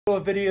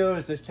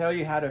Videos that tell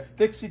you how to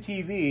fix a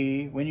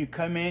TV when you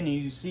come in and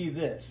you see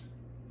this.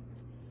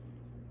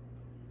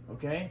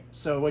 Okay,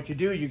 so what you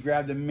do, you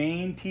grab the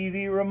main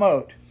TV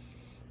remote,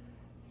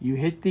 you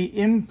hit the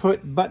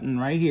input button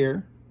right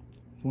here,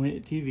 point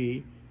at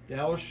TV,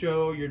 that'll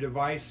show your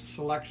device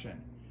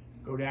selection.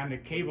 Go down to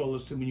cable,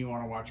 assuming you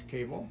want to watch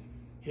cable,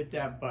 hit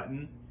that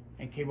button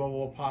and cable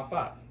will pop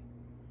up.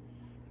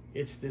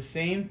 It's the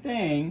same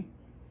thing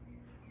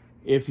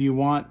if you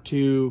want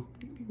to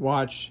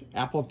watch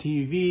Apple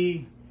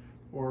TV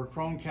or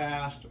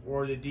Chromecast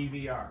or the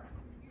DVR.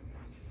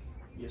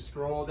 You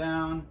scroll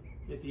down,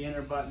 hit the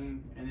enter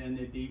button, and then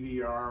the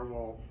DVR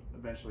will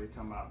eventually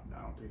come up.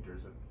 I don't think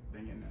there's a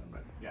thing in there,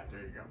 but yeah,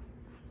 there you go.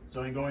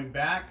 So in going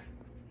back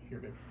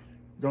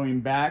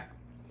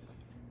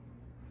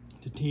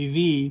to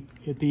TV,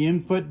 hit the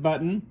input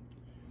button,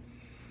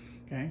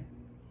 okay?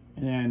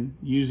 And then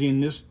using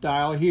this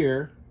dial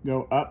here,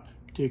 go up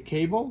to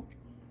cable,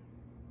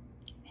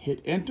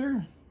 hit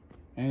enter,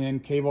 and then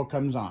cable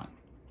comes on.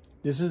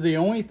 This is the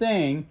only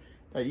thing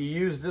that you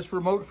use this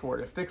remote for,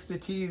 to fix the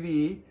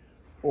TV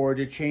or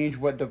to change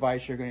what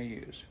device you're going to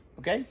use.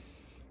 Okay?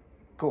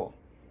 Cool.